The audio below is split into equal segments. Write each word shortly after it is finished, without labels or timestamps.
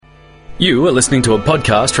You are listening to a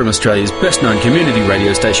podcast from Australia's best-known community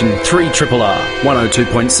radio station, 3RRR,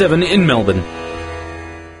 102.7 in Melbourne.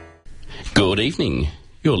 Good evening.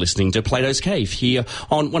 You're listening to Plato's Cave here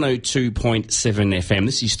on 102.7 FM.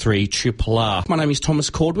 This is 3RRR. My name is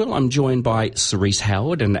Thomas Caldwell. I'm joined by Cerise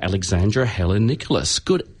Howard and Alexandra Helen Nicholas.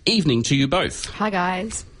 Good evening to you both. Hi,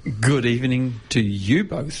 guys. Good evening to you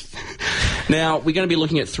both. Now, we're going to be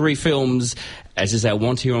looking at three films, as is our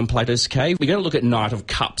wont here on Plato's Cave. We're going to look at Knight of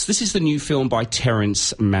Cups. This is the new film by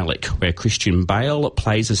Terrence Malick, where Christian Bale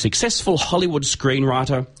plays a successful Hollywood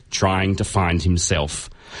screenwriter trying to find himself.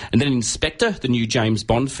 And then Inspector, the new James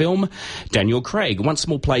Bond film, Daniel Craig once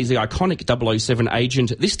more plays the iconic 007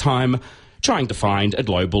 agent, this time trying to find a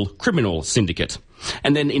global criminal syndicate.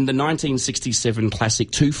 And then in the 1967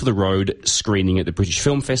 classic Two for the Road screening at the British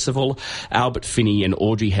Film Festival, Albert Finney and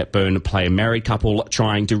Audrey Hepburn play a married couple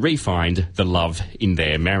trying to re-find the love in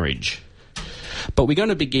their marriage. But we're going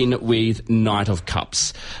to begin with Knight of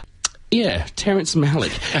Cups. Yeah, Terrence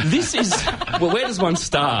Malick. This is... Well, where does one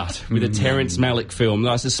start with a Terrence Malick film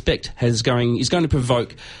that I suspect is going to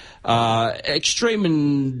provoke extreme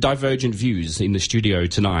and divergent views in the studio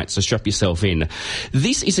tonight, so strap yourself in.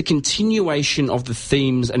 This is a continuation of the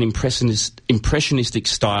themes and impressionistic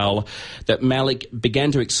style that Malick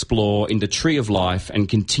began to explore in The Tree of Life and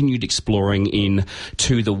continued exploring in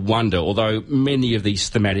To the Wonder, although many of these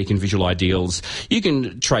thematic and visual ideals you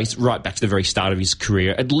can trace right back to the very start of his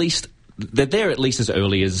career. At least they're there at least as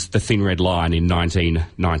early as The Thin Red Line in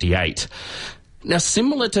 1998. Now,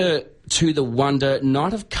 similar to the Wonder,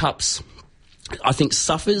 Knight of Cups, I think,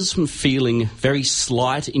 suffers from feeling very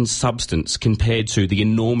slight in substance compared to the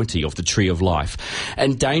enormity of The Tree of Life,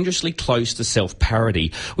 and dangerously close to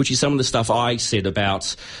self-parody, which is some of the stuff I said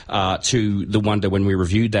about To the Wonder when we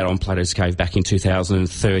reviewed that on Plato's Cave back in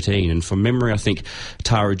 2013. And from memory, I think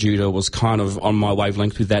Tara Judah was kind of on my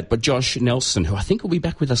wavelength with that. But Josh Nelson, who I think will be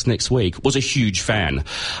back with us next week, was a huge fan.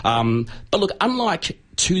 But look, unlike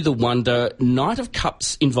To the Wonder, Knight of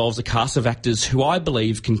Cups involves a cast of actors who I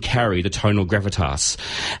believe can carry the tonal gravitas.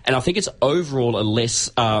 And I think it's overall a less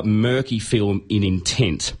murky film in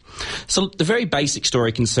intent. So the very basic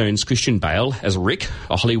story concerns Christian Bale as Rick,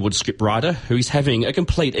 a Hollywood scriptwriter who is having a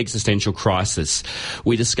complete existential crisis.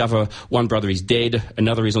 We discover one brother is dead,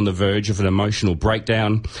 another is on the verge of an emotional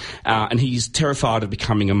breakdown, and he's terrified of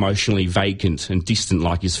becoming emotionally vacant and distant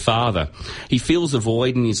like his father. He feels a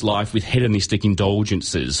void in his life with hedonistic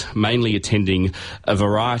indulgences, mainly attending a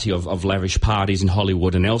variety of lavish parties in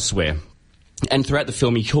Hollywood and elsewhere. And throughout the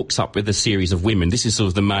film, he hooks up with a series of women. This is sort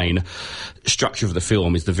of the main structure of the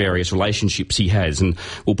film, is the various relationships he has. And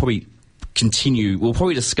we'll probably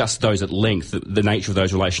discuss those at length, the nature of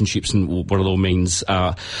those relationships and what it all means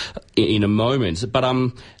in a moment.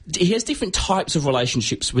 But he has different types of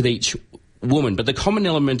relationships with each woman, but the common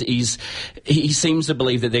element is he seems to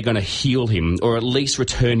believe that they're going to heal him, or at least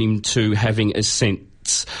return him to having a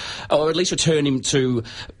sense, or at least return him to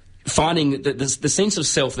finding the sense of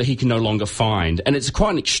self that he can no longer find. And it's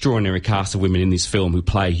quite an extraordinary cast of women in this film who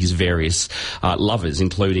play his various lovers,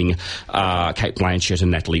 including Cate Blanchett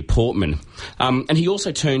and Natalie Portman. And he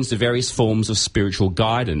also turns to various forms of spiritual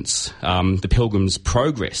guidance. The Pilgrim's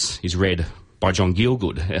Progress is read by John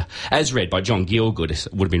Gielgud. As read by John Gielgud, it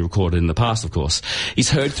would have been recorded in the past, of course. He's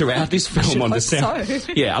heard throughout this film on the sound.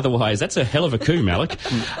 So. Yeah, otherwise, that's a hell of a coup, Malick.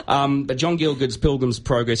 But John Gielgud's Pilgrim's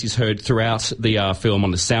Progress is heard throughout the film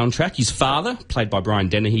on the soundtrack. His father, played by Brian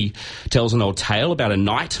Dennehy, tells an old tale about a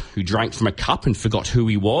knight who drank from a cup and forgot who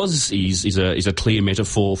he was. He's a clear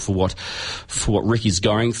metaphor for what Rick is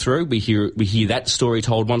going through. We hear that story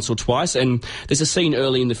told once or twice, and there's a scene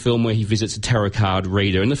early in the film where he visits a tarot card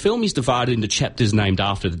reader, and the film is divided into chapters named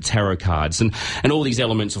after the tarot cards, and all these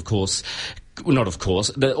elements,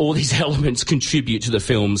 all these elements contribute to the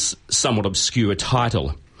film's somewhat obscure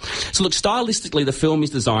title. So look, stylistically, the film is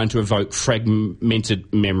designed to evoke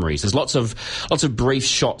fragmented memories. There's lots of brief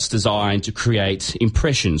shots designed to create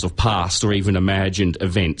impressions of past or even imagined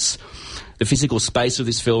events. The physical space of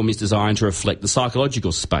this film is designed to reflect the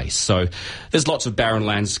psychological space. So there's lots of barren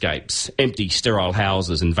landscapes, empty, sterile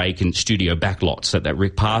houses and vacant studio backlots that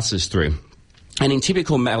Rick passes through. And in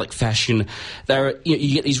typical Malick fashion,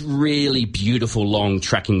 you get these really beautiful long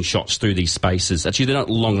tracking shots through these spaces. Actually, they're not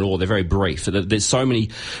long at all, they're very brief. There's so many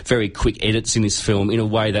very quick edits in this film in a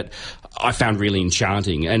way that I found really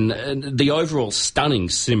enchanting. And the overall stunning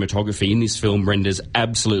cinematography in this film renders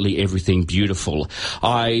absolutely everything beautiful.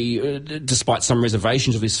 Despite some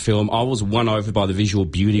reservations of this film, I was won over by the visual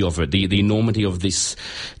beauty of it. The enormity of this,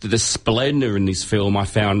 the splendour in this film I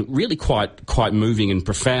found really quite moving and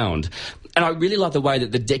profound. And I really love the way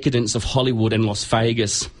that the decadence of Hollywood and Las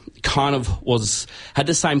Vegas kind of had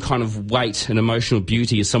the same kind of weight and emotional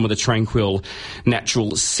beauty as some of the tranquil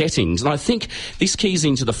natural settings. And I think this keys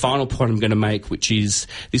into the final point I'm going to make, which is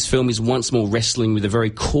this film is once more wrestling with a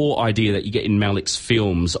very core idea that you get in Malick's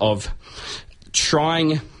films of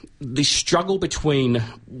trying this struggle between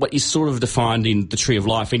what is sort of defined in The Tree of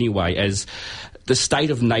Life anyway as the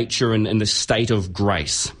state of nature and the state of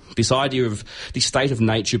grace. This idea of the state of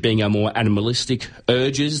nature being our more animalistic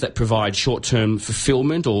urges that provide short-term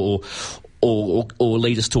fulfillment or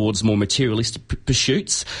lead us towards more materialistic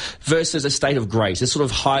pursuits versus a state of grace, a sort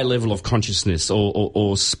of high level of consciousness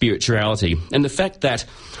or spirituality. And the fact that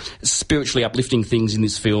spiritually uplifting things in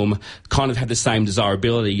this film kind of have the same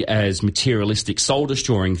desirability as materialistic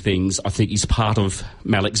soul-destroying things, I think is part of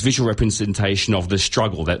Malick's visual representation of the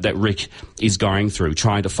struggle that Rick is going through,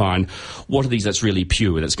 trying to find what are these that's really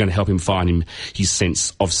pure, that's going to help him find his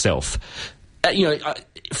sense of self.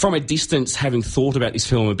 From a distance, having thought about this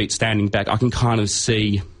film a bit, standing back, I can kind of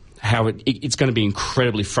see how it's going to be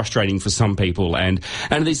incredibly frustrating for some people. And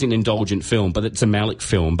it is an indulgent film, but it's a Malick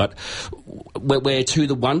film. But where To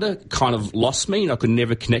the Wonder kind of lost me and I could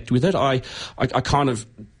never connect with it, I kind of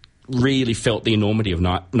really felt the enormity of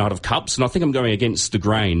Night of Cups. And I think I'm going against the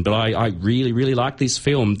grain, but I really, really like this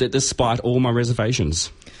film, despite all my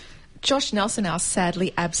reservations. Josh Nelson, our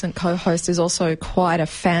sadly absent co-host, is also quite a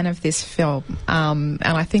fan of this film, and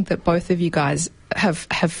I think that both of you guys have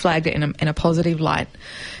flagged it in a positive light.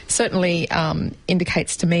 Certainly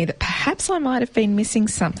indicates to me that perhaps I might have been missing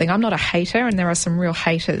something. I'm not a hater, and there are some real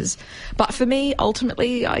haters, but for me,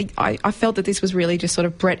 ultimately, I felt that this was really just sort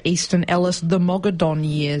of Bret Easton Ellis, the Mogadon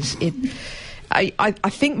years. I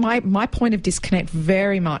think my point of disconnect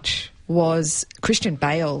very much was Christian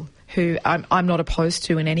Bale, who I'm not opposed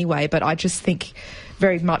to in any way, but I just think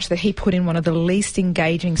very much that he put in one of the least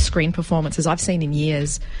engaging screen performances I've seen in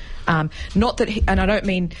years. Not that and I don't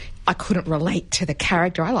mean I couldn't relate to the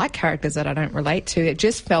character. I like characters that I don't relate to. It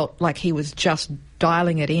just felt like he was just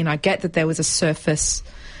dialing it in. I get that there was a surface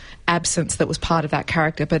absence that was part of that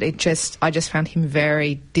character, but I just found him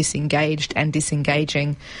very disengaged and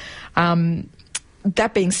disengaging.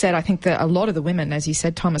 That being said, I think that a lot of the women, as you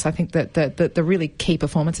said, Thomas, I think that the really key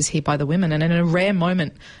performances here by the women, and in a rare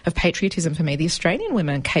moment of patriotism for me, the Australian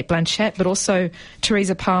women, Cate Blanchett, but also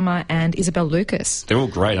Teresa Palmer and Isabel Lucas. They're all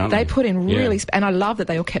great, aren't they? They put in really... and I love that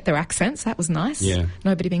they all kept their accents. That was nice. Yeah.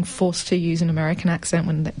 Nobody being forced to use an American accent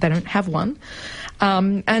when they don't have one.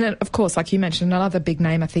 And, of course, like you mentioned, another big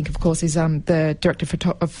name, I think, of course, is the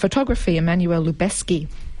director of photography, Emmanuel Lubezki,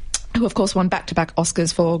 who, of course, won back-to-back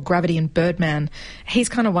Oscars for Gravity and Birdman. He's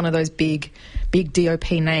kind of one of those big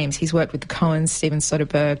DOP names. He's worked with the Coens, Steven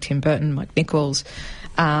Soderbergh, Tim Burton, Mike Nichols,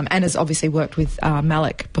 and has obviously worked with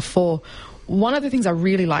Malick before. One of the things I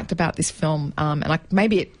really liked about this film, and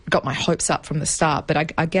maybe it got my hopes up from the start,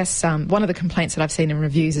 but I guess one of the complaints that I've seen in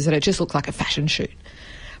reviews is that it just looked like a fashion shoot.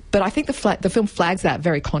 But I think the film flags that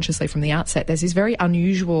very consciously from the outset. There's this very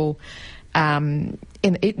unusual...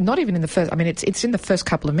 not even in the first... I mean, it's in the first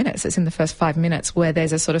couple of minutes. It's in the first 5 minutes where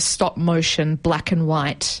there's a sort of stop-motion, black and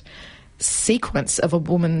white sequence of a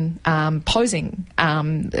woman posing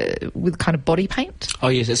with kind of body paint. Oh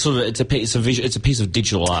yes, it's a piece of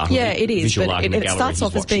digital art. Yeah, it is. But it starts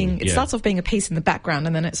off as being a piece in the background,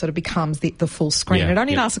 and then it sort of becomes the full screen. Yeah, it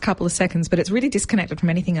only lasts a couple of seconds, but it's really disconnected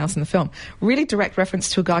from anything else in the film. Really direct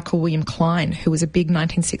reference to a guy called William Klein, who was a big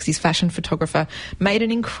 1960s fashion photographer, made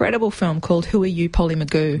an incredible film called Who Are You, Polly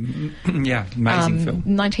Magoo? Yeah, amazing film.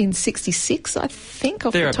 1966, I think,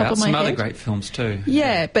 off the top of my head. There are some other great films too.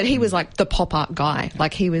 Yeah, but he was like the pop art guy.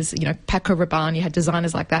 Like he was, Paco Rabanne. You had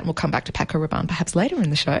designers like that, and we'll come back to Paco Rabanne perhaps later in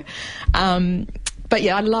the show. But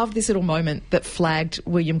yeah, I love this little moment that flagged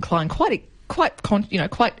William Klein quite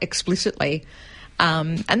explicitly.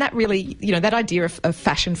 And that really, that idea of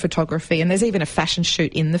fashion photography, and there's even a fashion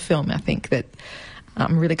shoot in the film, I think, that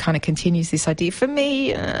really kind of continues this idea. For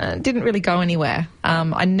me, didn't really go anywhere.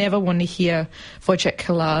 I never want to hear Wojciech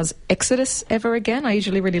Kilar's Exodus ever again. I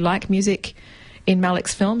usually really like music in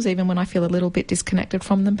Malick's films, even when I feel a little bit disconnected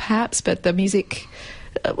from them, perhaps. But the music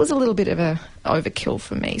was a little bit of a overkill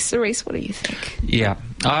for me. Cerise, what do you think? Yeah,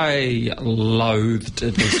 I loathed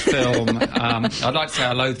this film. I'd like to say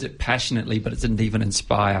I loathed it passionately, but it didn't even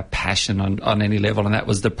inspire passion on any level, and that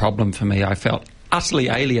was the problem for me. I felt utterly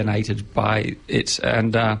alienated by it,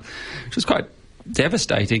 and it was quite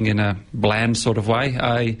devastating in a bland sort of way.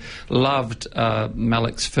 I loved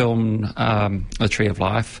Malick's film, The Tree of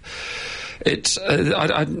Life.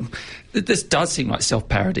 This does seem like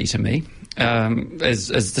self-parody to me. As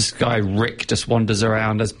this guy Rick just wanders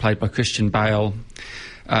around, as played by Christian Bale,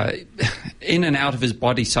 in and out of his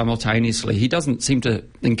body simultaneously. He doesn't seem to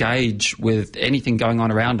engage with anything going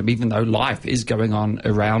on around him, even though life is going on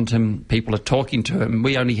around him. People are talking to him.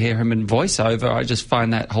 We only hear him in voiceover. I just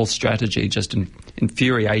find that whole strategy just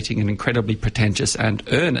infuriating and incredibly pretentious and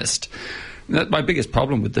earnest. My biggest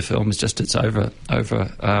problem with the film is just its over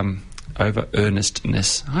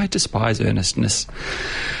earnestness. I despise earnestness.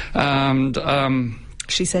 And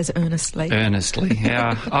she says earnestly. Earnestly,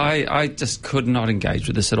 yeah. I just could not engage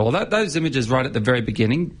with this at all. Those images right at the very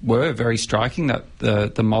beginning were very striking. That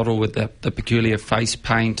the model with the peculiar face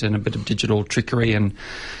paint and a bit of digital trickery and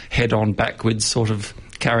head-on backwards sort of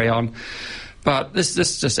carry on. But this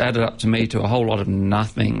just added up to me to a whole lot of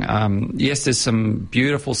nothing. Yes, there's some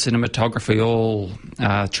beautiful cinematography, all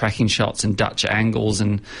tracking shots and Dutch angles,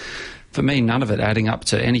 and for me, none of it adding up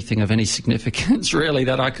to anything of any significance, really,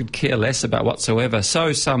 that I could care less about whatsoever.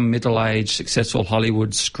 So some middle-aged, successful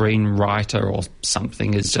Hollywood screenwriter or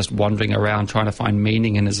something is just wandering around trying to find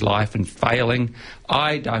meaning in his life and failing.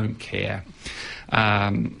 I don't care.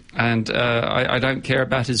 I don't care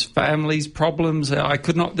about his family's problems.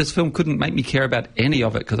 This film couldn't make me care about any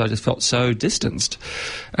of it because I just felt so distanced.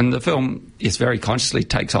 And the film, yes, very consciously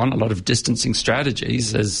takes on a lot of distancing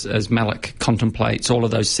strategies as Malick contemplates all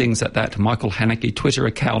of those things that Michael Haneke Twitter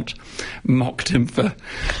account mocked him for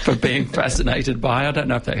being fascinated by. I don't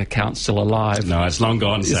know if that account's still alive. No, it's long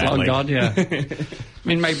gone, sadly. It's long gone, yeah. I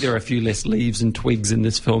mean, maybe there are a few less leaves and twigs in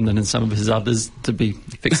this film than in some of his others to be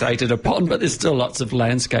fixated upon, but there's still lots of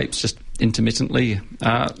landscapes just intermittently.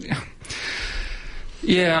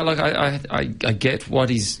 Yeah, look, I get what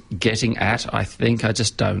he's getting at, I think. I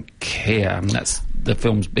just don't care. I mean, that's the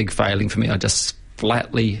film's big failing for me. I just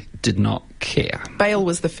flatly did not care. Bale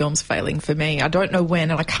was the film's failing for me. I don't know when,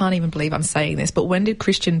 and I can't even believe I'm saying this, but when did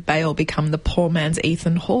Christian Bale become the poor man's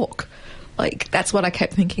Ethan Hawke? Like, that's what I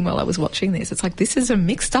kept thinking while I was watching this. It's like, this is a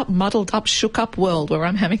mixed up, muddled up, shook up world where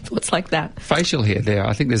I'm having thoughts like that. Facial hair there.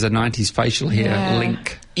 I think there's a 90s facial hair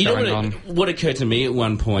link. You know what occurred to me at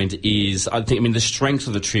one point is, the strength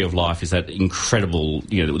of the Tree of Life is that incredible,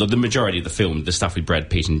 the majority of the film, the stuff with Brad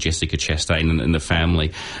Pitt and Jessica Chastain and the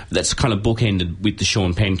family, that's kind of bookended with the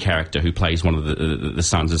Sean Penn character who plays one of the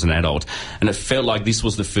sons as an adult. And it felt like this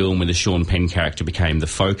was the film where the Sean Penn character became the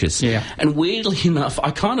focus. Yeah. And weirdly enough,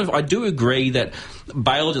 I do agree that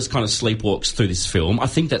Bale just kind of sleepwalks through this film. I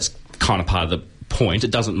think that's kind of part of the point.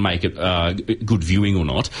 It doesn't make it good viewing or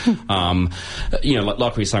not.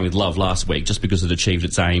 Like we were saying with Love last week, just because it achieved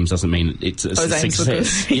its aims doesn't mean it's a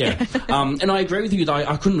success. Yeah. And I agree with you that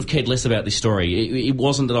I couldn't have cared less about this story. It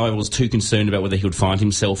wasn't that I was too concerned about whether he would find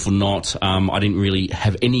himself or not. I didn't really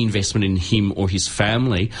have any investment in him or his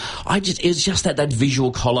family. It was just that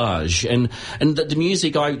visual collage and the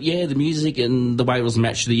music. The music and the way it was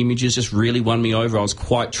matched to the images just really won me over. I was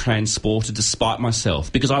quite transported despite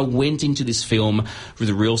myself because I went into this film with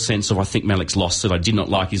a real sense of, I think Malick's lost it. I did not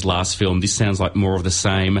like his last film. This sounds like more of the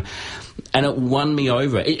same. And it won me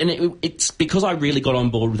over. It's because I really got on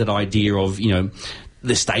board with that idea of,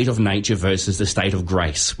 the state of nature versus the state of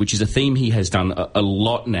grace, which is a theme he has done a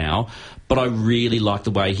lot now, but I really like the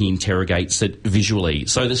way he interrogates it visually.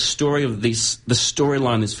 So the storyline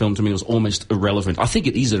of this film to me was almost irrelevant. I think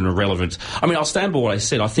it is an irrelevant... I'll stand by what I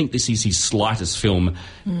said. I think this is his slightest film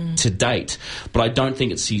to date, but I don't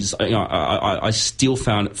think it's his... I still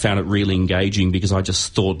found it really engaging because I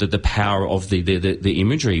just thought that the power of the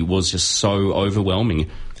imagery was just so overwhelming.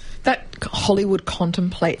 That Hollywood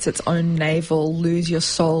contemplates its own navel, lose your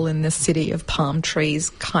soul in the city of palm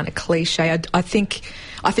trees kind of cliche. I think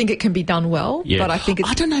it can be done well, but I think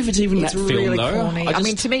I don't know if it's even that really film, though.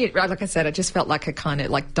 Corny. To me, like I said, it just felt like a kind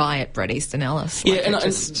of like diet Bret Easton Ellis. Like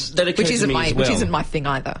that which isn't my thing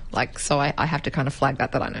either. Like, so I have to kind of flag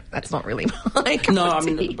that I know that's not really my cup of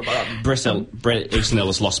tea. Bret Easton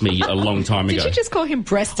Ellis lost me a long time ago. Did you just call him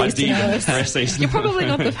Breast Easton Ellis? Breast Easton. You're probably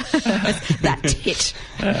not the first. That tit.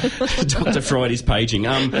 Dr. Freud is paging.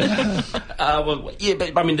 The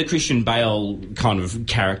Christian Bale kind of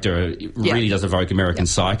character really does evoke American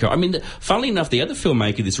Psycho. Funnily enough, the other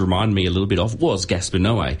filmmaker this reminded me a little bit of was Gaspar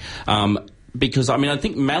Noé. Because, I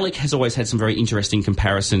think Malick has always had some very interesting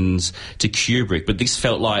comparisons to Kubrick, but this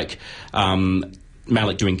felt like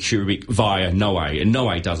Malick doing Kubrick via Noé, and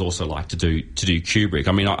Noé does also like to do Kubrick.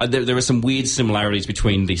 There are some weird similarities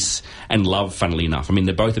between this and Love, funnily enough.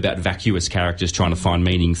 They're both about vacuous characters trying to find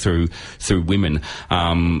meaning through women.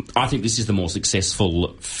 I think this is the more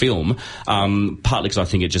successful film, partly because I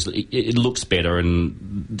think it looks better,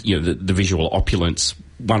 and the visual opulence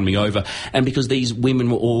won me over, and because these women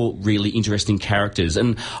were all really interesting characters.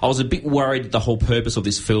 And I was a bit worried that the whole purpose of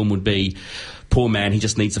this film would be, poor man, he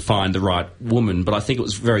just needs to find the right woman. But I think it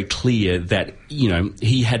was very clear that, you know,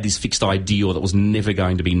 he had this fixed ideal that was never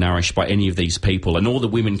going to be nourished by any of these people. And all the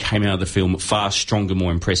women came out of the film far stronger,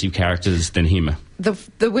 more impressive characters than him.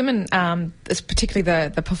 The women, particularly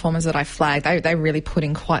the performers that I flagged, they really put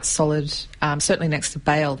in quite solid, certainly next to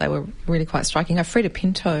Bale, they were really quite striking. Frida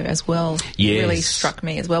Pinto as well really struck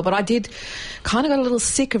me as well. But I did kind of got a little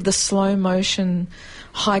sick of the slow motion,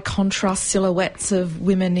 high contrast silhouettes of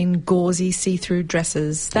women in gauzy see-through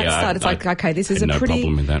dresses. It's like, okay, this is a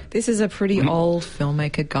pretty old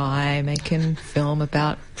filmmaker guy making film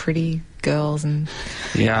about pretty girls and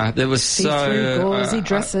there was see-through gauzy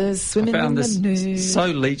dresses swimming in the nude. So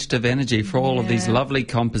leached of energy for all of these lovely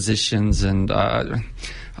compositions, and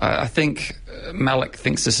I think Malick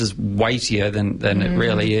thinks this is weightier than it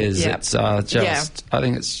really is. Yeah. It's I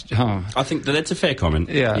think it's. I think that's a fair comment.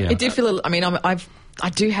 Yeah. It did feel. I mean, I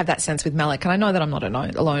do have that sense with Malick, and I know that I'm not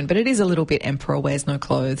alone, but it is a little bit Emperor Wears No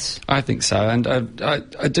Clothes. I think so, and I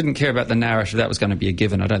didn't care about the narrative. That was going to be a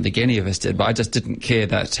given. I don't think any of us did, but I just didn't care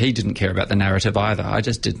that he didn't care about the narrative either. I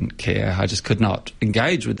just didn't care. I just could not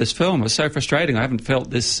engage with this film. It was so frustrating. I haven't felt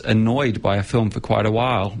this annoyed by a film for quite a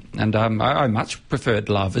while, and I much preferred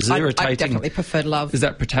Love. As irritating, I definitely preferred Love. As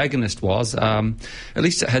that protagonist was, at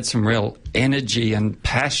least it had some real energy and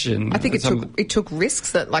passion. I think it took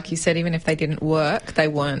risks that, like you said, even if they didn't work, they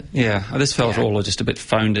weren't. Yeah, this felt all just a bit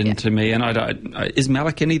phoned in to me. And is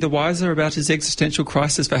Malick any the wiser about his existential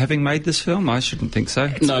crisis for having made this film? I shouldn't think so.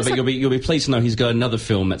 No, but you'll be pleased to know he's got another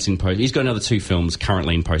film that's in post. He's got another 2 films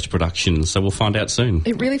currently in post-production, so we'll find out soon.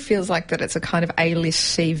 It really feels like that it's a kind of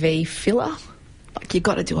A-list CV filler. Like, you've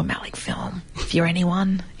got to do a Malick film if you're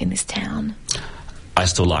anyone in this town. I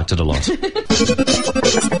still liked it a lot.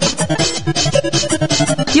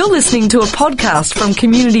 You're listening to a podcast from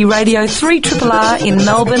Community Radio 3RRR in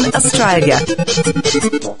Melbourne, Australia.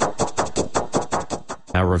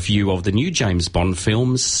 Our review of the new James Bond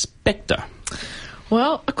film, Spectre.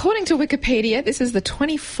 Well, according to Wikipedia, this is the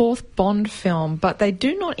 24th Bond film, but they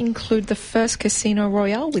do not include the first Casino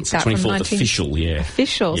Royale. It's the 24th official,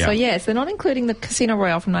 Official. Yeah. So, yes, they're not including the Casino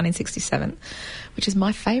Royale from 1967, which is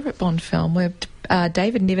my favourite Bond film, where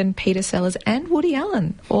David Niven, Peter Sellers and Woody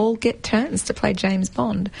Allen all get turns to play James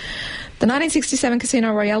Bond. The 1967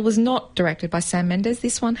 Casino Royale was not directed by Sam Mendes.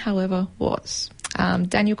 This one, however, was.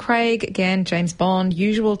 Daniel Craig, again, James Bond,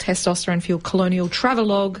 usual testosterone-fueled colonial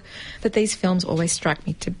travelogue that these films always strike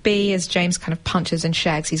me to be, as James kind of punches and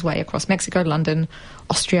shags his way across Mexico, London,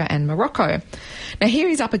 Austria and Morocco. Now, here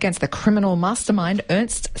he's up against the criminal mastermind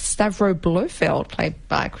Ernst Stavro Blofeld, played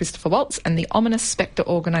by Christopher Waltz, and the ominous Spectre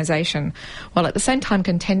organisation, while at the same time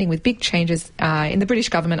contending with big changes in the British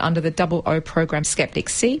government under the 00 program Skeptic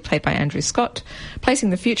C, played by Andrew Scott, placing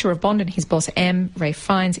the future of Bond and his boss M, Ray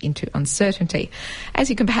Fiennes, into uncertainty. As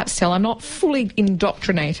you can perhaps tell, I'm not fully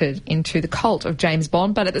indoctrinated into the cult of James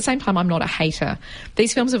Bond, but at the same time, I'm not a hater.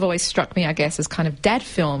 These films have always struck me, I guess, as kind of dad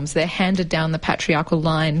films. They're handed down the patriarchal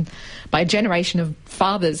line by a generation of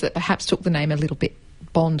fathers that perhaps took the name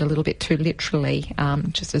Bond a little bit too literally,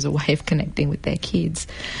 just as a way of connecting with their kids.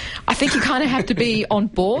 I think you kind of have to be on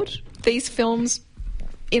board these films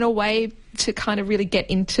in a way to kind of really get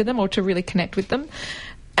into them or to really connect with them.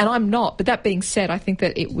 And I'm not. But that being said, I think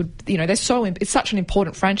that it would, it's such an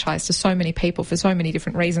important franchise to so many people for so many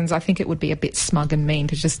different reasons. I think it would be a bit smug and mean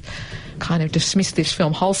to just kind of dismiss this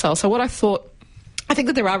film wholesale. So I think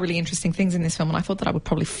that there are really interesting things in this film, and I thought that I would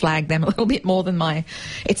probably flag them a little bit more than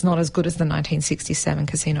it's not as good as the 1967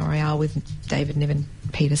 Casino Royale with David Niven,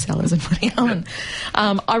 Peter Sellers and Woody Allen.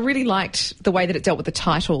 I really liked the way that it dealt with the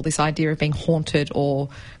title, this idea of being haunted or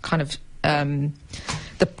kind of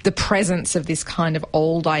the presence of this kind of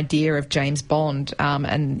old idea of James Bond,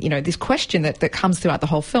 and this question that comes throughout the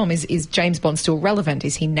whole film is James Bond still relevant?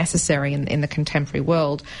 Is he necessary in the contemporary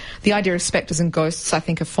world? The idea of spectres and ghosts, I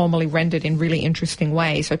think, are formally rendered in really interesting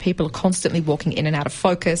ways. So people are constantly walking in and out of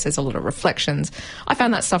focus. There's a lot of reflections. I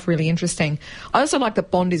found that stuff really interesting. I also like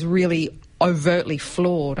that Bond is really overtly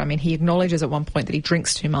flawed. I mean, he acknowledges at one point that he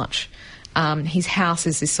drinks too much. His house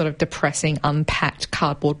is this sort of depressing, unpacked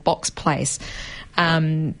cardboard box place.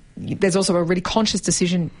 There's also a really conscious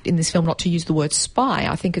decision in this film not to use the word spy.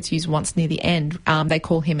 I think it's used once near the end. They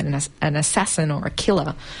call him an assassin or a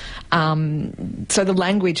killer. So the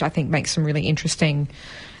language, I think, makes some really interesting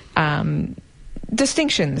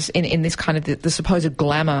distinctions in this kind of the supposed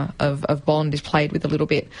glamour of Bond is played with a little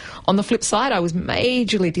bit. On the flip side, I was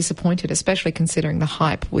majorly disappointed, especially considering the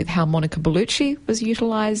hype, with how Monica Bellucci was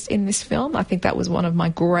utilised in this film. I think that was one of my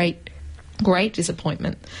great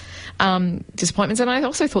disappointment. disappointments. And I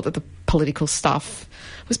also thought that the political stuff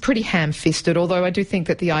was pretty ham-fisted, although I do think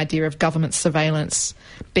that the idea of government surveillance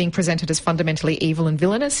being presented as fundamentally evil and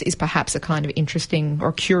villainous is perhaps a kind of interesting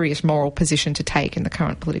or curious moral position to take in the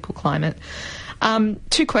current political climate.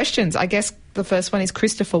 2 questions. I guess the first one is,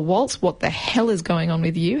 Christopher Waltz, what the hell is going on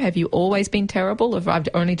with you? Have you always been terrible, or I've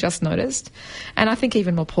only just noticed? And I think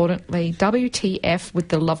even more importantly, WTF with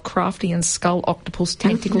the Lovecraftian skull octopus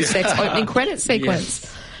tentacle sex opening credit sequence.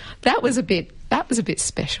 Yes. That was a bit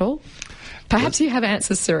special. Perhaps you have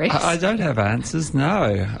answers, Suresh. I don't have answers,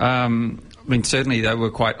 no. I mean, certainly they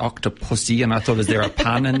were quite octopusy, and I thought, is there a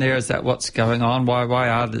pun in there? Is that what's going on?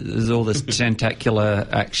 Why is all this tentacular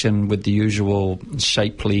action with the usual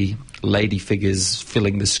shapely lady figures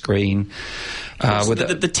filling the screen?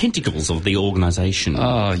 With the tentacles of the organisation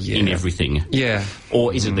in everything. Yeah.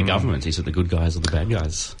 Or is it the government? Is it the good guys or the bad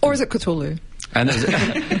guys? Or is it Cthulhu? And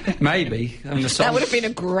maybe. I mean, the song, that would have been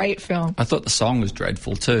a great film. I thought the song was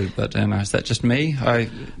dreadful too, but is that just me? I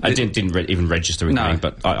didn't even register with me,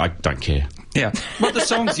 but I don't care. Yeah. Well, the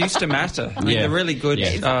songs used to matter. I mean, they're really good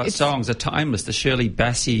songs. Are timeless. The Shirley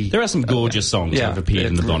Bassey... There are some gorgeous songs that have appeared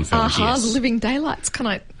in the Bond films, yes. Living Daylights. Can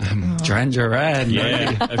I... Duran Duran.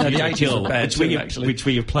 Yeah. Which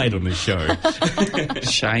we have played on this show.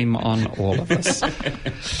 Shame on all of us.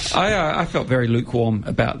 I felt very lukewarm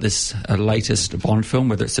about this latest Bond film,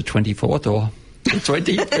 whether it's the 24th or the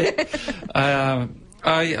 25th.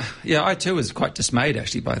 I too was quite dismayed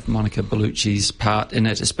actually by Monica Bellucci's part in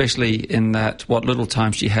it, especially in that what little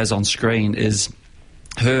time she has on screen is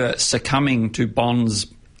her succumbing to Bond's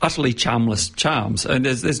utterly charmless charms, and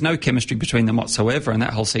there's no chemistry between them whatsoever, and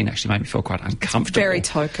that whole scene actually made me feel quite uncomfortable. Very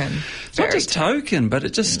token. It's not just token, but it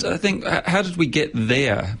just, I think, how did we get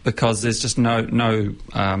there? Because there's just no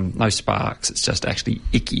sparks. It's just actually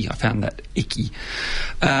icky. I found that icky.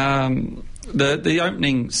 The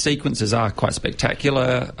opening sequences are quite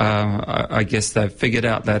spectacular. I guess they've figured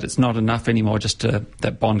out that it's not enough anymore just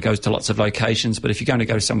that Bond goes to lots of locations, but if you're going to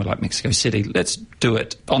go to somewhere like Mexico City, let's do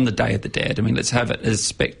it on the Day of the Dead. I mean, let's have it as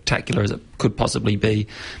spectacular as it could possibly be,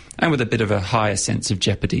 and with a bit of a higher sense of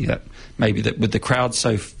jeopardy, that maybe that with the crowd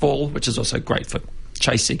so full, which is also great for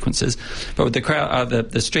chase sequences, but with the crowd,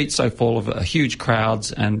 the streets so full of huge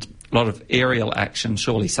crowds and a lot of aerial action,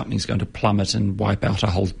 surely something's going to plummet and wipe out a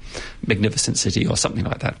whole magnificent city or something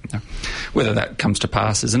like that. Whether that comes to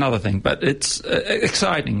pass is another thing, but it's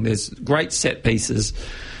exciting. There's great set pieces,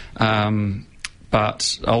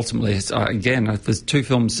 but ultimately, again, there's 2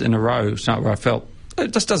 films in a row where I felt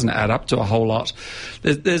it just doesn't add up to a whole lot.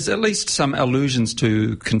 There's at least some allusions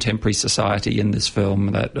to contemporary society in this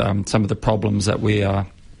film, that some of the problems that we are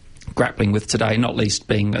grappling with today, not least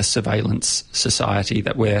being a surveillance society,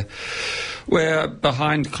 that we're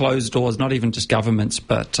behind closed doors, not even just governments,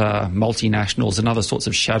 but multinationals and other sorts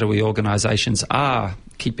of shadowy organisations are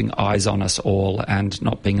keeping eyes on us all and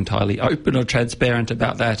not being entirely open or transparent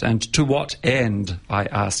about that. And to what end, I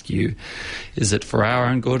ask you? Is it for our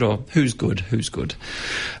own good, or who's good? Who's good?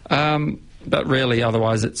 But really,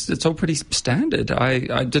 otherwise, it's all pretty standard.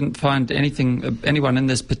 I didn't find anyone in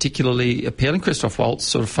this particularly appealing. Christoph Waltz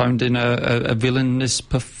sort of phoned in a villainous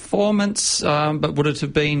performance, but would it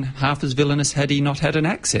have been half as villainous had he not had an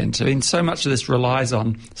accent? I mean, so much of this relies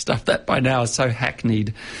on stuff that by now is so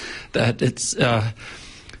hackneyed that it's...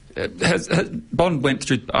 Bond went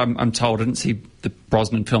through, I'm told, I didn't see the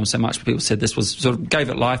Brosnan film so much, but people said this was sort of gave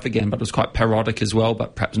it life again, but it was quite parodic as well,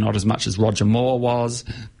 but perhaps not as much as Roger Moore was.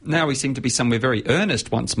 Now we seem to be somewhere very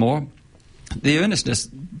earnest once more. The earnestness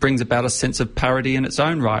brings about a sense of parody in its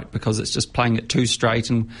own right, because it's just playing it too straight,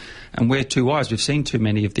 and we're too wise. We've seen too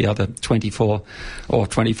many of the other 24 or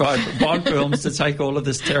 25 Bond films to take all of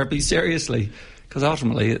this terribly seriously, because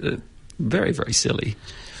ultimately, very, very silly.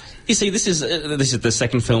 You see, this is the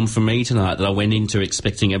second film for me tonight that I went into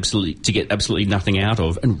expecting to get absolutely nothing out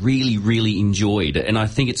of, and really, really enjoyed. And I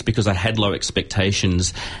think it's because I had low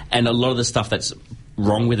expectations, and a lot of the stuff that's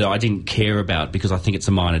wrong with it I didn't care about because I think it's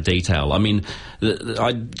a minor detail. I mean,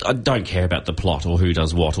 I don't care about the plot or who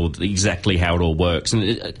does what or exactly how it all works. And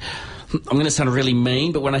I'm going to sound really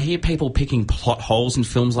mean, but when I hear people picking plot holes in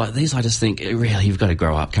films like this, I just think, really, you've got to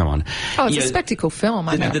grow up. Come on. Oh, it's a spectacle film.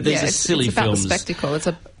 I know. These are silly it's about films. The spectacle.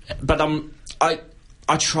 But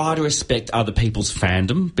I try to respect other people's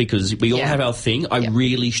fandom, because we all have our thing. I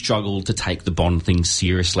really struggle to take the Bond thing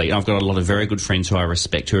seriously. And I've got a lot of very good friends who I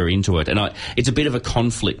respect who are into it. And it's a bit of a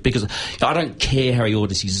conflict, because I don't care how he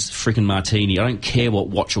orders his freaking martini. I don't care what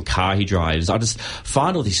watch or car he drives. I just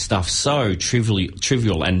find all this stuff so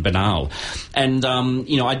trivial and banal. And,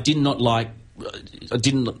 I didn't like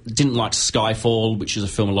Skyfall, which is a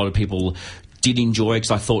film a lot of people did enjoy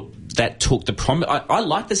because I thought that took the promise. I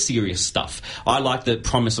like the serious stuff. I like the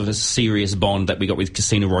promise of a serious Bond that we got with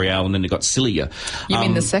Casino Royale, and then it got sillier. You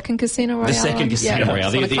mean the second Casino Royale? The second Casino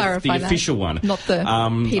Royale, the official one. Not the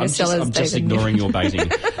Peter Sellers. I'm just ignoring your baiting.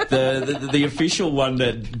 The official one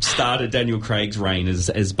that started Daniel Craig's reign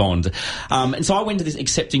as Bond. And so I went to this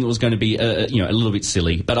accepting it was going to be a little bit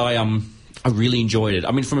silly, but I really enjoyed it.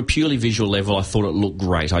 I mean, from a purely visual level, I thought it looked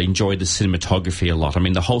great. I enjoyed the cinematography a lot. I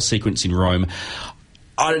mean, the whole sequence in Rome,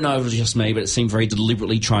 I don't know if it was just me, but it seemed very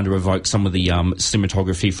deliberately trying to evoke some of the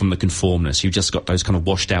cinematography from The Conformist. You've just got those kind of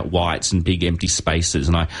washed-out whites and big empty spaces,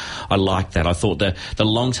 and I liked that. I thought the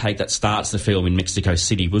long take that starts the film in Mexico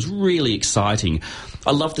City was really exciting.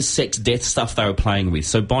 I love the sex death stuff they were playing with.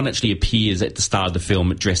 So Bond actually appears at the start of the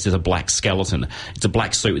film dressed as a black skeleton. It's a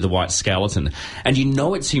black suit with a white skeleton. And you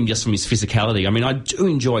know it's him just from his physicality. I mean, I do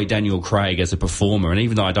enjoy Daniel Craig as a performer, and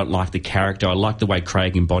even though I don't like the character, I like the way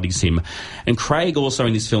Craig embodies him. And Craig also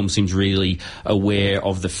in this film seems really aware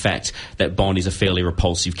of the fact that Bond is a fairly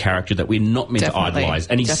repulsive character that we're not meant to idolise.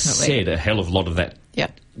 And he's said a hell of a lot of that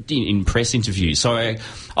in press interviews. So I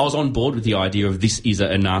was on board with the idea of this is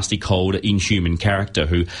a nasty, cold, inhuman character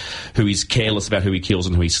who is careless about who he kills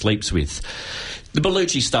and who he sleeps with. The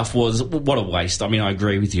Bellucci stuff was, what a waste. I mean, I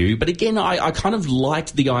agree with you. But again, I kind of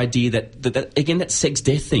liked the idea that sex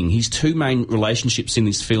death thing. His two main relationships in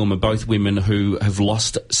this film are both women who have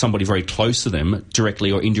lost somebody very close to them,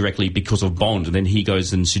 directly or indirectly, because of Bond, and then he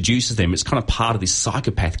goes and seduces them. It's kind of part of this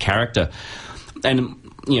psychopath character. And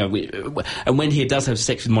and when he does have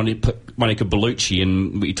sex with Monica Bellucci,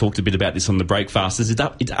 and we talked a bit about this on the breakfast, it's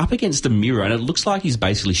up against a mirror, and it looks like he's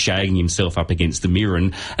basically shagging himself up against the mirror,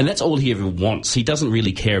 and that's all he ever wants. He doesn't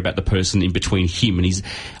really care about the person in between him and his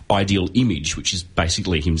ideal image, which is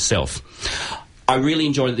basically himself. I really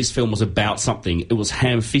enjoyed that this film was about something. It was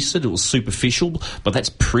ham-fisted, it was superficial, but that's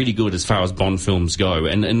pretty good as far as Bond films go.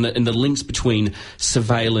 And the links between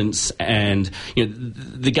surveillance and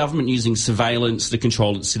the government using surveillance to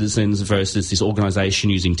control its citizens versus this organisation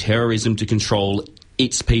using terrorism to control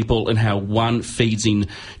its people, and how one feeds in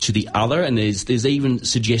to the other. And there's even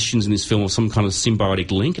suggestions in this film of some kind of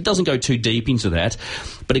symbiotic link. It doesn't go too deep into that,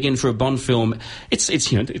 but again, for a Bond film,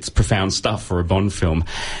 it's profound stuff for a Bond film.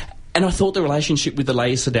 And I thought the relationship with the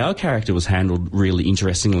Leia Seydoux character was handled really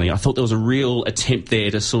interestingly. I thought there was a real attempt there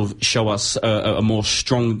to sort of show us a more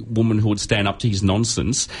strong woman who would stand up to his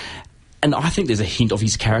nonsense. And I think there's a hint of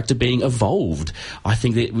his character being evolved. I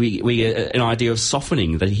think that we an idea of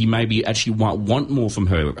softening, that he maybe actually might want more from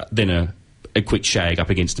her than a quick shag up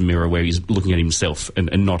against a mirror where he's looking at himself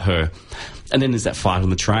and not her. And then there's that fight on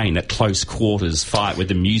the train, that close quarters fight where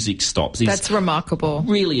the music stops. That's remarkable.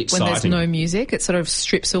 Really exciting. When there's no music, it sort of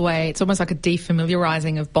strips away. It's almost like a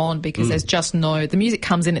defamiliarising of Bond, because there's just the music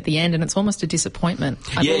comes in at the end and it's almost a disappointment.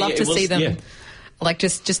 I'd love to see them, like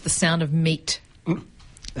just the sound of meat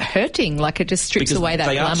hurting, like it just strips away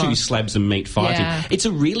that glamour. They are two slabs of meat fighting. Yeah. It's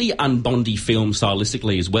a really un-Bondy film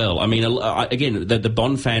stylistically as well. I mean, again, the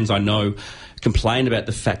Bond fans I know complain about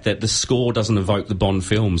the fact that the score doesn't evoke the Bond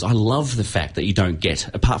films. I love the fact that you don't get,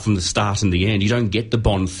 apart from the start and the end, you don't get the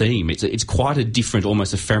Bond theme. It's quite a different,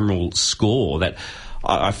 almost ephemeral score that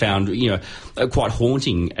I found, quite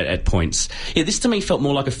haunting at points. Yeah, this to me felt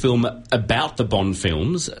more like a film about the Bond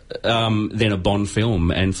films than a Bond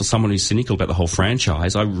film. And for someone who's cynical about the whole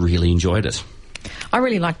franchise, I really enjoyed it. I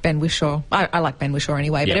really like Ben Whishaw. I like Ben Whishaw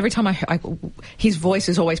anyway, but every time his voice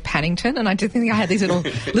is always Paddington, and I do think I had these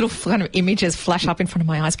little kind of images flash up in front of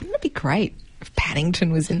my eyes. Wouldn't it be great if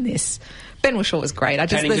Paddington was in this? Ben Whishaw was great.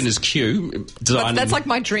 Paddington is Q. That's like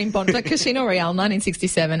my dream Bond. Like Casino Royale,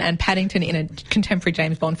 1967, and Paddington in a contemporary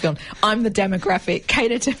James Bond film. I'm the demographic.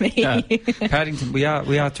 Cater to me. Yeah. Paddington. We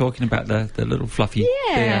are talking about the little fluffy.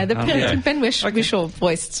 Yeah, Ben Whishaw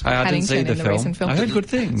voiced Paddington in the recent film. I heard good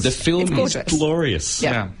things. The film is glorious.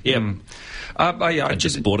 Yeah. I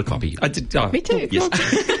just bought a copy. I did. Me too. Yes.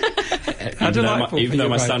 Even though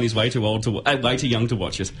my son is way too young to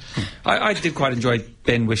watch it. I did quite enjoy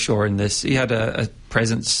Ben Whishaw in this. He had a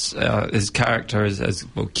presence, his character as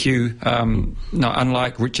Q,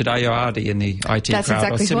 unlike Richard Ayoade in the IT Crowd. That's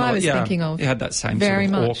exactly who I was thinking of. He had that same Very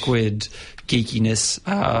sort of much. awkward geekiness,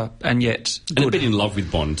 and yet good. And a bit in love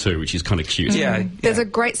with Bond too, which is kind of cute. Yeah. There's a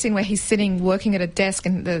great scene where he's sitting working at a desk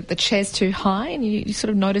and the chair's too high, and you sort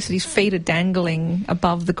of notice that his feet are dangling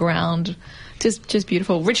above the ground. Just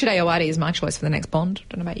beautiful. Richard Ayoade is my choice for the next Bond.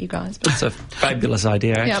 Don't know about you guys. It's a fabulous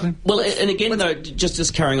idea, actually. Yep. Well, and again, though,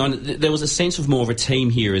 just carrying on, there was a sense of more of a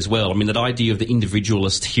team here as well. I mean, that idea of the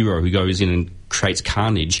individualist hero who goes in and creates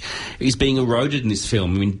carnage is being eroded in this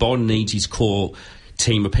film. I mean, Bond needs his core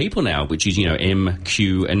team of people now, which is, M,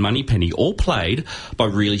 Q and Moneypenny, all played by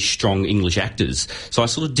really strong English actors. So I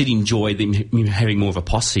sort of did enjoy them having more of a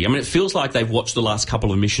posse. I mean, it feels like they've watched the last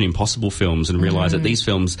couple of Mission Impossible films and realised that these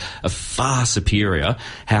films are far superior.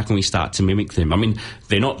 How can we start to mimic them? I mean,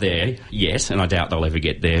 they're not there yet, and I doubt they'll ever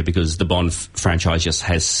get there because the Bond franchise just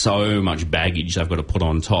has so much baggage they've got to put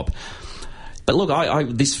on top. But look,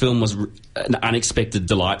 this film was an unexpected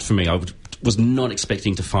delight for me. I was not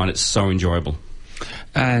expecting to find it so enjoyable.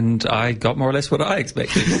 And I got more or less what I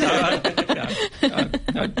expected. So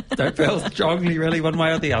I don't feel strongly really one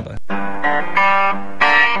way or the other.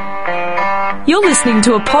 You're listening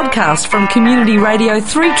to a podcast from Community Radio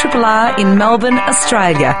 3RRR in Melbourne,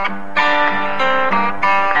 Australia.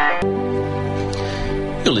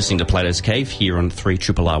 You're listening to Plato's Cave here on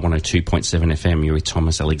 3RRR 102.7 FM. You're with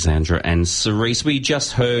Thomas, Alexandra and Cerise. We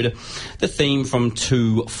just heard the theme from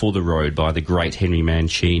Two for the Road by the great Henry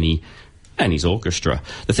Mancini and his orchestra.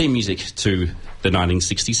 The theme music to the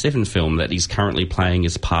 1967 film that is currently playing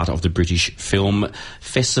as part of the British Film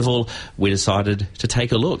Festival. We decided to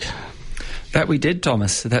take a look. That we did,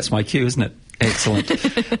 Thomas. That's my cue, isn't it? Excellent.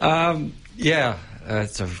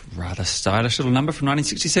 It's a rather stylish little number from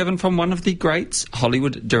 1967 from one of the great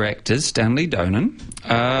Hollywood directors, Stanley Donen.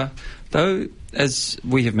 Though, as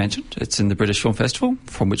we have mentioned, it's in the British Film Festival,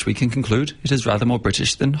 from which we can conclude it is rather more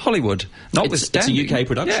British than Hollywood. It's a UK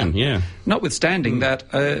production, yeah. Notwithstanding that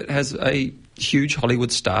it has a huge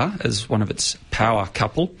Hollywood star as one of its power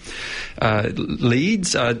couple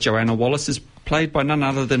leads. Joanna Wallace is played by none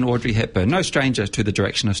other than Audrey Hepburn, no stranger to the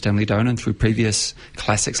direction of Stanley Donen through previous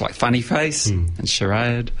classics like Funny Face and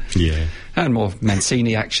Charade, and more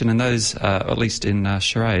Mancini action in those, at least in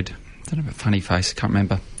Charade. I don't know about Funny Face, can't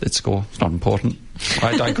remember its score, it's not important.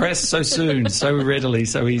 I digress so soon, so readily,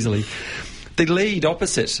 so easily. The lead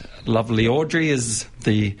opposite lovely Audrey is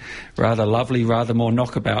the rather lovely, rather more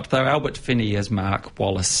knockabout, though, Albert Finney as Mark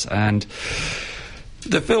Wallace, and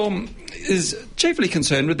the film is chiefly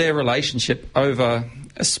concerned with their relationship over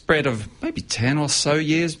a spread of maybe 10 or so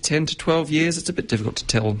years, 10 to 12 years. It's a bit difficult to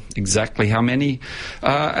tell exactly how many.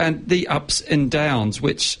 And the ups and downs,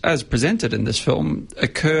 which, as presented in this film,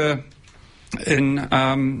 occur in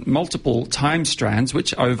multiple time strands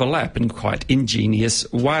which overlap in quite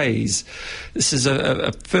ingenious ways. This is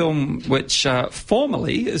a film which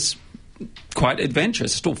formally is quite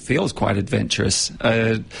adventurous, still feels quite adventurous.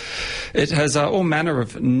 It has all manner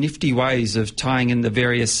of nifty ways of tying in the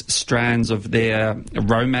various strands of their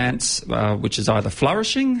romance, which is either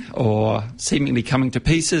flourishing or seemingly coming to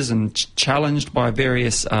pieces and challenged by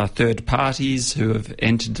various third parties who have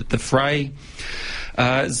entered the fray.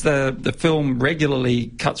 As the film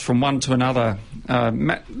regularly cuts from one to another,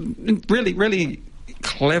 really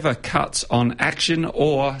clever cuts on action,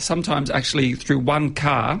 or sometimes actually through one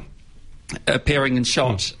car appearing in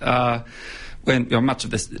shot, when much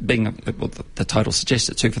of this being, the title suggests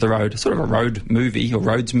it, Two for the Road, sort of a road movie, or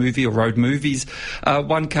roads movie, or road movies.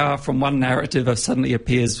 One car from one narrative suddenly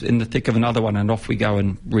appears in the thick of another one, and off we go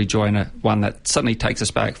and rejoin one that suddenly takes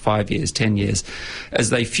us back 5 years, 10 years, as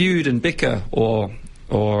they feud and bicker, or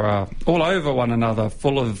all over one another,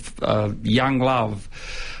 full of young love,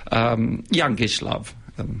 youngish love.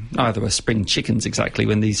 Neither were spring chickens exactly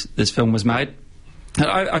when this film was made.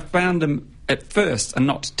 I found them at first a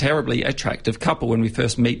not terribly attractive couple when we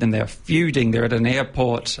first meet them. They're feuding, they're at an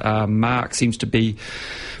airport. Mark seems to be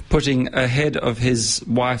putting ahead of his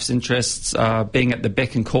wife's interests, being at the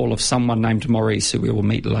beck and call of someone named Maurice, who we will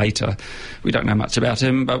meet later. We don't know much about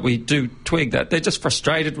him, but we do twig that they're just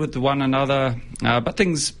frustrated with one another, but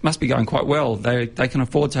things must be going quite well. They can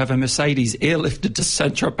afford to have a Mercedes airlifted to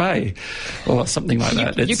Saint-Tropez or something like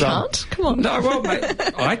that. You can't? Come on. No, well, mate,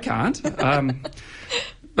 I can't.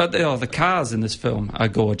 But the cars in this film are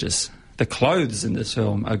gorgeous. The clothes in this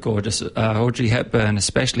film are gorgeous. Audrey Hepburn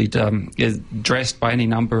especially is dressed by any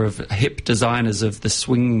number of hip designers of the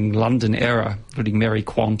swing London era, including Mary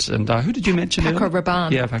Quant and who did you mention? Paco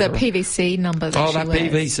Rabanne. Yeah, the PVC numbers. Oh, that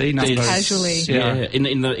PVC numbers. Casually. Yeah,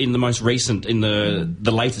 in the most recent, in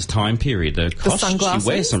the latest time period, the sunglasses. She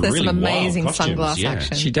wears some There's really some amazing wild costumes, sunglass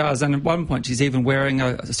action. She does, and at one point she's even wearing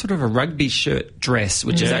a sort of a rugby shirt dress,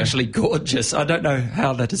 which is actually gorgeous. I don't know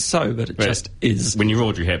how that is so, but it just is. When you're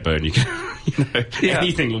Audrey Hepburn, you can,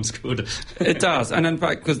 anything looks good. It does, and in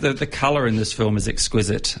fact, because the colour in this film is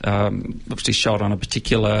exquisite. Obviously shot on a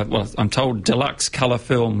particular, well, I'm told, deluxe colour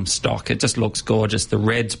film stock. It just looks gorgeous. The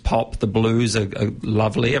reds pop, the blues are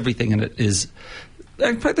lovely. Everything in it is.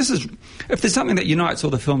 In fact, if there's something that unites all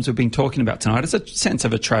the films we've been talking about tonight, it's a sense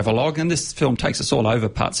of a travelogue, and this film takes us all over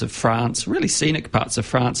parts of France, really scenic parts of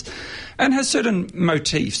France, and has certain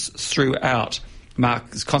motifs throughout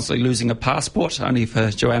Mark is constantly losing a passport, only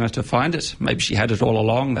for Joanna to find it. Maybe she had it all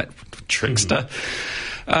along, that trickster.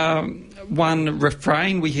 One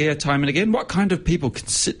refrain we hear time and again: what kind of people can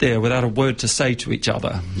sit there without a word to say to each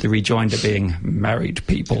other? The rejoinder being married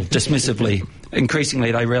people, dismissively.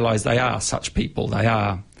 Increasingly, they realise they are such people. They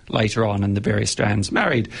are, later on in the various strands,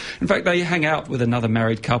 married. In fact, they hang out with another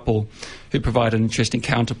married couple who provide an interesting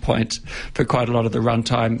counterpoint for quite a lot of the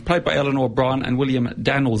runtime, played by Eleanor Bron and William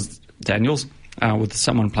Daniels, with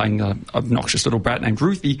someone playing an obnoxious little brat named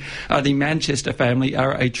Ruthie. The Manchester family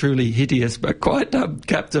are a truly hideous but quite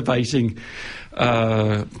captivating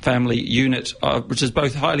family unit, which is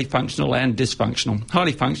both highly functional and dysfunctional.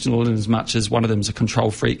 Highly functional in as much as one of them is a control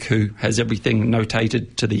freak who has everything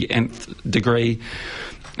notated to the nth degree,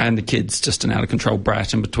 and the kid's just an out-of-control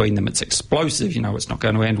brat, and between them it's explosive. You know, it's not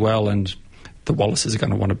going to end well, and the Wallaces are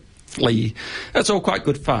going to want to flee. It's all quite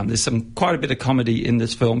good fun. There's quite a bit of comedy in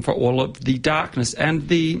this film for all of the darkness and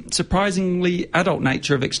the surprisingly adult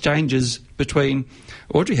nature of exchanges between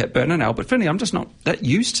Audrey Hepburn and Albert Finney. I'm just not that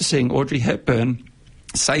used to seeing Audrey Hepburn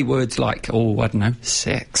say words like,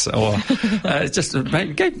 sex, or it just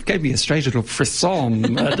gave me a strange little frisson.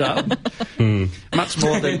 Much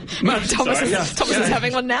more than... Thomas is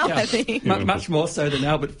having one now, I think. Much more so than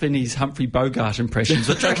Albert Finney's Humphrey Bogart impressions,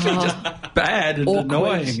 which are actually just bad and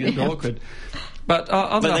annoying and awkward. But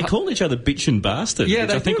they call each other bitch and bastard, which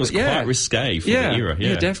I think was quite risque for the era.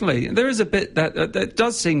 Yeah, definitely. There is a bit that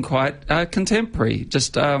does seem quite contemporary,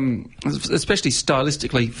 just especially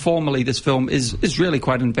stylistically. Formally, this film is really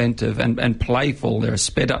quite inventive and playful. There are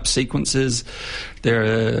sped-up sequences. There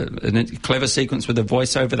are a clever sequence with a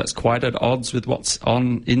voiceover that's quite at odds with what's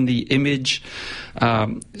on in the image,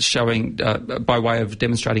 showing by way of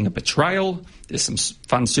demonstrating a betrayal. There's some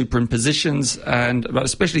fun superimpositions, but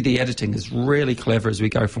especially the editing is really clever as we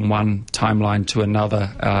go from one timeline to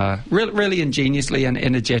another, really ingeniously and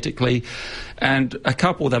energetically. And a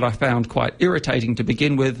couple that I found quite irritating to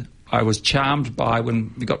begin with, I was charmed by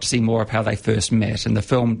when we got to see more of how they first met, and the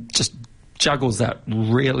film just juggles that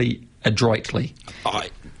really adroitly.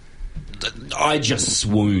 I just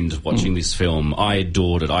swooned watching this film. I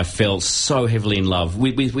adored it. I fell so heavily in love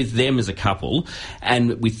with them as a couple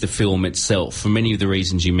and with the film itself for many of the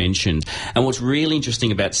reasons you mentioned. And what's really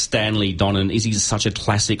interesting about Stanley Donen is he's such a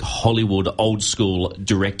classic Hollywood old-school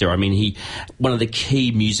director. I mean, one of the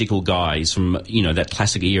key musical guys from, that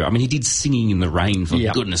classic era. I mean, he did Singing in the Rain, for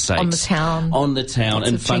goodness sakes. On the Town,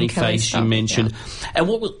 and Funny Face stuff, you mentioned. Yeah. And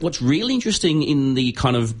what's really interesting in the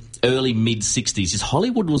kind of early mid-60s is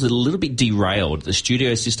Hollywood was a little bit derailed. The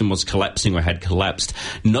studio system was collapsing or had collapsed.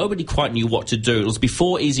 Nobody quite knew what to do. It was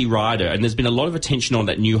before Easy Rider, and there's been a lot of attention on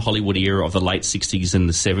that new Hollywood era of the late 60s and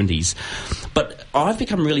the 70s. But I've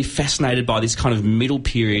become really fascinated by this kind of middle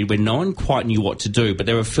period where no one quite knew what to do, but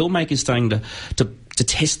there were filmmakers starting to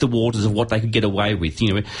test the waters of what they could get away with.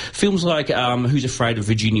 Films like Who's Afraid of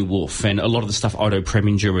Virginia Woolf and a lot of the stuff Otto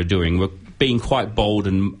Preminger were doing were being quite bold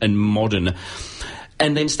and modern.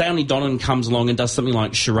 And then Stanley Donen comes along and does something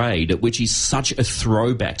like Charade, which is such a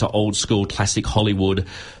throwback to old-school classic Hollywood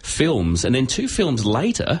films. And then 2 films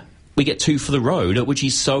later, we get Two for the Road, which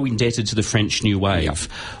is so indebted to the French New Wave,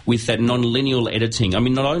 with that non-linear editing. I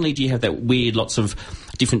mean, not only do you have that weird, lots of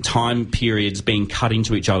different time periods being cut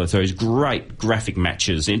into each other, those great graphic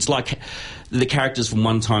matches. It's like the characters from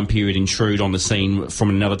one time period intrude on the scene from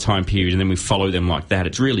another time period, and then we follow them like that.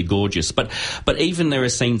 It's really gorgeous. But even there are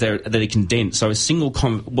scenes that are condensed. So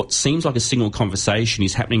what seems like a single conversation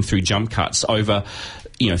is happening through jump cuts over,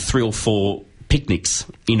 3 or 4 picnics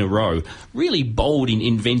in a row. Really bold and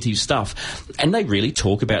inventive stuff. And they really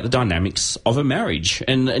talk about the dynamics of a marriage.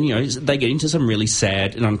 And they get into some really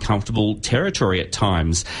sad and uncomfortable territory at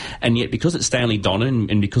times. And yet, because it's Stanley Donen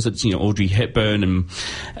and because it's, Audrey Hepburn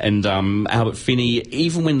and Albert Finney,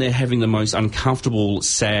 even when they're having the most uncomfortable,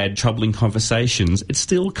 sad, troubling conversations, it's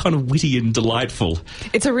still kind of witty and delightful.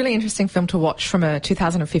 It's a really interesting film to watch from a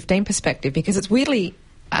 2015 perspective because it's weirdly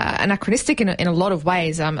anachronistic in a lot of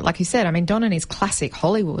ways. Like you said, I mean, Donen is classic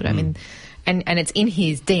Hollywood. I mean, and it's in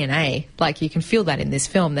his DNA. Like, you can feel that in this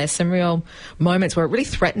film. There's some real moments where it really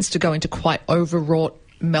threatens to go into quite overwrought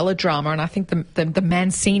melodrama, and I think the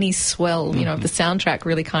Mancini swell, the soundtrack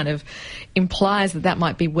really kind of implies that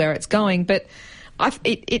might be where it's going. But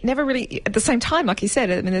it never really, at the same time, like you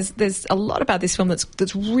said, I mean, there's a lot about this film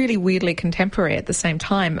that's really weirdly contemporary at the same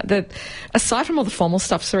time. Aside from all the formal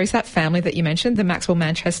stuff, Cerise, that family that you mentioned, the Maxwell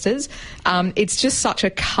Manchesters, it's just such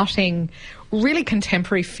a cutting, really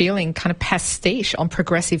contemporary feeling kind of pastiche on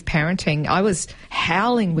progressive parenting. I was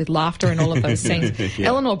howling with laughter in all of those scenes.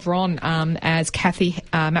 Eleanor Bron as Kathy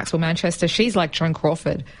Maxwell Manchester, she's like Joan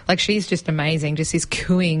Crawford. Like, she's just amazing, just this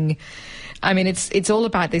cooing I mean, it's all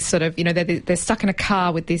about this sort of, they're stuck in a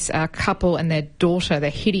car with this couple and their daughter, their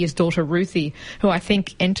hideous daughter Ruthie, who I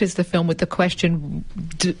think enters the film with the question,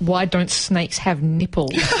 why don't snakes have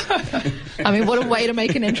nipples? I mean, what a way to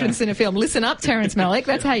make an entrance in a film. Listen up, Terrence Malick,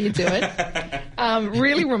 that's how you do it.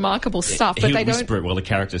 Really remarkable stuff. But He'll whisper it while the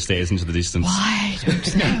character stares into the distance. Why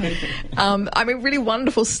don't know? I mean, really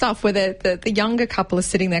wonderful stuff where the younger couple are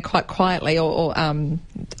sitting there quite quietly, or I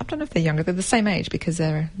don't know if they're younger, they're the same age because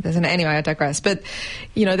anyway, I digress. But,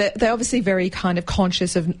 they're obviously very kind of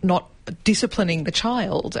conscious of not disciplining the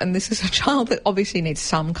child, and this is a child that obviously needs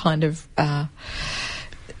some kind of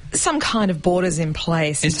borders in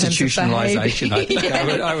place. Institutionalisation, I think.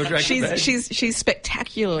 Yeah. I would recommend. She's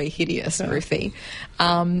spectacularly hideous, Ruthie,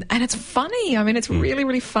 and it's funny. I mean, it's really,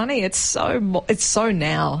 really funny. It's so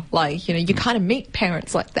now, like you kind of meet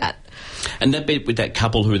parents like that. And that bit with that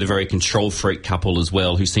couple who are the very control freak couple as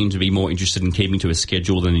well, who seem to be more interested in keeping to a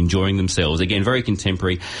schedule than enjoying themselves. Again, very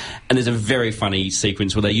contemporary. And there's a very funny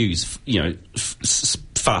sequence where they use,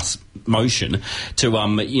 fast motion to,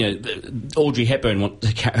 Audrey Hepburn,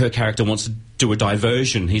 her character wants to do a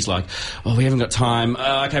diversion. He's like, oh, we haven't got time.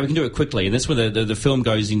 Okay, we can do it quickly. And that's where the film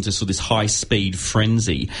goes into sort of this high-speed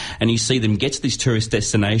frenzy. And you see them get to this tourist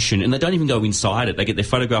destination, and they don't even go inside it. They get their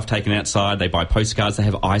photograph taken outside. They buy postcards. They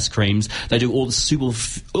have ice creams. They do all the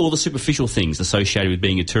superficial things associated with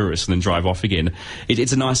being a tourist, and then drive off again.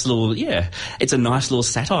 It's a nice little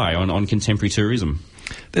satire on contemporary tourism.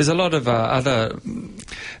 There's a lot of other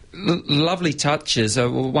lovely touches.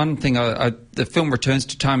 One thing, the film returns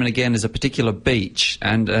to time and again is a particular beach,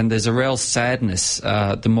 and there's a real sadness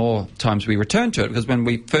the more times we return to it, because when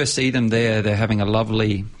we first see them there, they're having a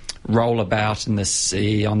lovely roll about in the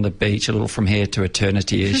sea, on the beach, a little from here to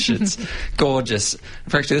eternity-ish. It's gorgeous. In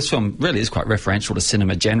fact, this film really is quite referential to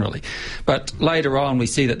cinema generally. But later on, we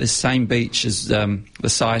see that this same beach is the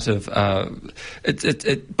site of...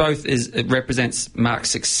 It represents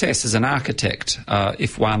Mark's success as an architect,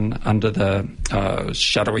 if one under the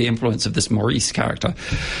shadowy influence of this Maurice character,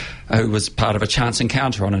 who was part of a chance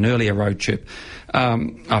encounter on an earlier road trip.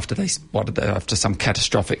 After some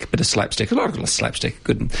catastrophic bit of slapstick, a lot of slapstick,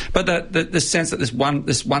 good. But the sense that this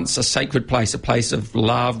once a sacred place, a place of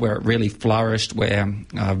love where it really flourished, where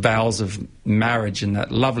vows of marriage in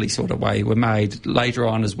that lovely sort of way were made, later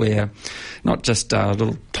on is where not just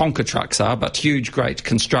little Tonka trucks are, but huge, great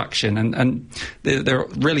construction, and there are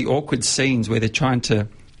really awkward scenes where they're trying to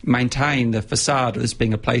maintain the facade as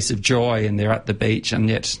being a place of joy, and they're at the beach, and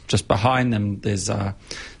yet just behind them there's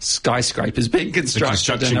skyscrapers being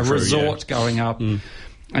constructed and a resort going up. And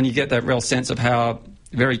you get that real sense of how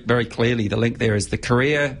very, very clearly the link there is the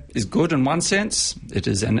career is good in one sense. It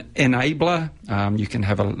is an enabler. You can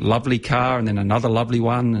have a lovely car and then another lovely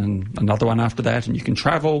one and another one after that, and you can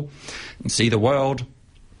travel and see the world,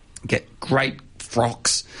 get great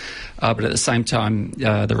frocks. But at the same time,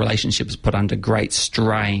 the relationship is put under great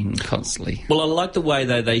strain constantly. Well, I like the way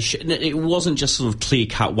it wasn't just sort of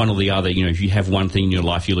clear-cut one or the other. If you have one thing in your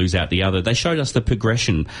life, you lose out the other. They showed us the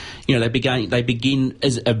progression. They begin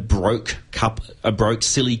as a broke,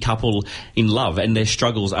 silly couple in love, and their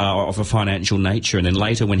struggles are of a financial nature. And then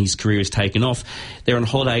later, when his career is taken off, they're on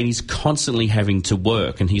holiday and he's constantly having to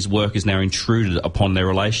work, and his work is now intruded upon their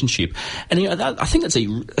relationship. And I think that's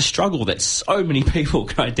a struggle that so many people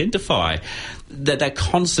can identify. That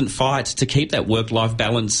constant fight to keep that work-life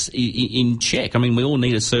balance in check. I mean, we all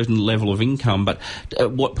need a certain level of income, but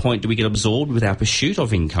at what point do we get absorbed with our pursuit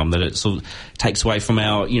of income that it sort of takes away from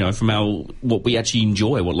our what we actually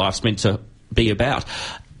enjoy, what life's meant to be about?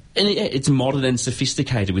 And it's modern and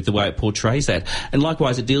sophisticated with the way it portrays that. And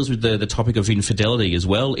likewise, it deals with the topic of infidelity as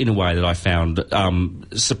well in a way that I found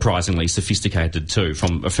surprisingly sophisticated too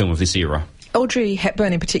from a film of this era. Audrey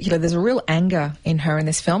Hepburn in particular, there's a real anger in her in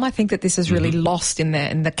this film. I think that this is really lost in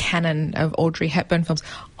the canon of Audrey Hepburn films.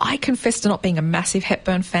 I confess to not being a massive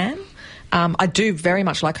Hepburn fan. I do very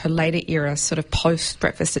much like her later era, sort of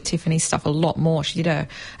post-Breakfast at Tiffany's stuff a lot more. She did an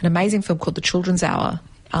amazing film called The Children's Hour,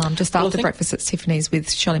 just after Breakfast at Tiffany's with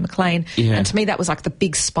Shirley MacLaine. Yeah. And to me, that was like the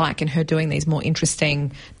big spike in her doing these more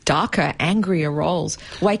interesting, darker, angrier roles.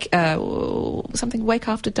 Wake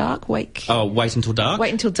After Dark? Wait Until Dark?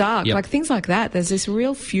 Wait Until Dark. Yep. Like things like that. There's this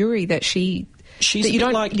real fury that that you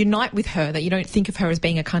don't unite with her, that you don't think of her as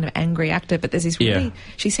being a kind of angry actor, but there's this really...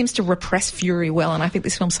 She seems to repress fury well, and I think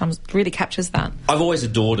this film really captures that. I've always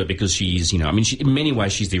adored her because she's, in many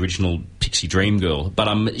ways she's the original Pixie Dream Girl,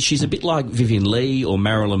 but she's a bit like Vivien Leigh or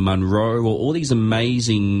Marilyn Monroe or all these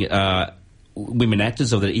amazing women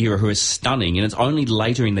actors of that era who are stunning, and it's only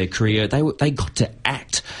later in their career they got to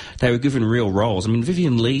act. They were given real roles. I mean,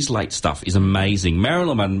 Vivian Lee's late stuff is amazing.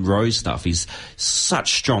 Marilyn Monroe's stuff is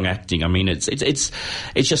such strong acting. I mean, it's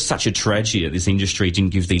just such a tragedy that this industry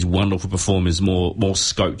didn't give these wonderful performers more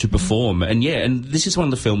scope to perform. And this is one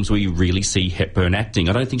of the films where you really see Hepburn acting.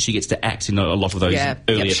 I don't think she gets to act in a lot of those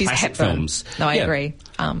earlier classic films. No, I agree.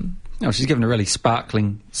 She's given a really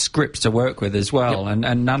sparkling script to work with as well,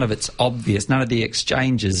 and none of it's obvious. None of the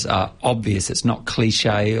exchanges are obvious. It's not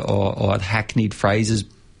cliche or hackneyed phrases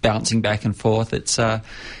bouncing back and forth.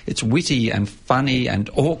 It's witty and funny and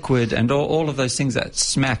awkward and all of those things that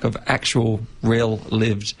smack of actual, real,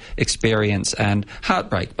 lived experience and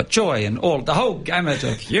heartbreak, but joy and the whole gamut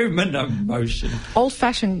of human emotion.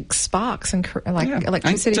 Old-fashioned sparks and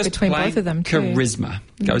electricity and between both of them too. Charisma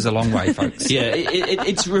goes a long way, folks.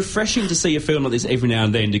 It's refreshing to see a film like this every now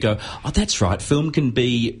and then to go, oh, that's right, film can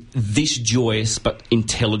be this joyous but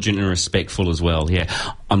intelligent and respectful as well.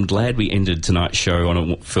 I'm glad we ended tonight's show on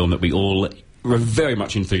a film that we all were very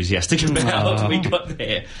much enthusiastic about. We got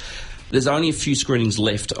there. There's only a few screenings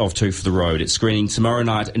left of Two for the Road. It's screening tomorrow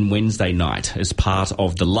night and Wednesday night as part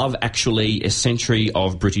of the Love Actually, a Century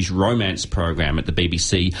of British Romance program at the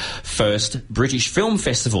BBC First British Film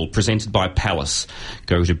Festival, presented by Palace.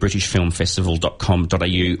 Go to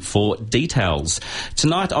britishfilmfestival.com.au for details.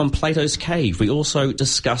 Tonight on Plato's Cave, we also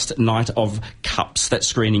discussed Night of Cups. That's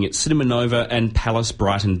screening at Cinema Nova and Palace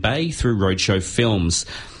Brighton Bay through Roadshow Films.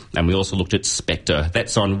 And we also looked at Spectre.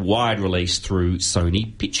 That's on wide release through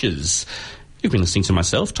Sony Pictures. You've been listening to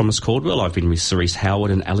myself, Thomas Caldwell. I've been with Cerise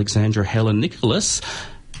Howard and Alexandra Helen Nicholas.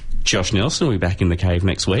 Josh Nelson will be back in the cave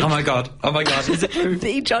next week. Oh my God. Is it true?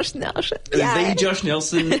 The Josh Nelson. The Josh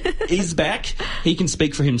Nelson is back. He can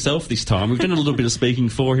speak for himself this time. We've done a little bit of speaking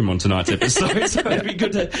for him on tonight's episode, so it'd be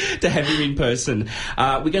good to have him in person.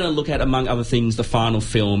 We're going to look at, among other things, the final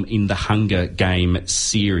film in the Hunger Game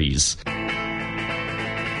series.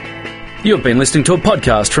 You've been listening to a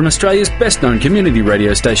podcast from Australia's best-known community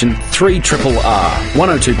radio station, 3RRR,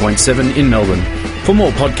 102.7 in Melbourne. For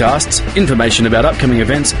more podcasts, information about upcoming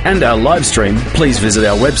events and our live stream, please visit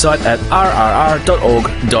our website at rrr.org.au.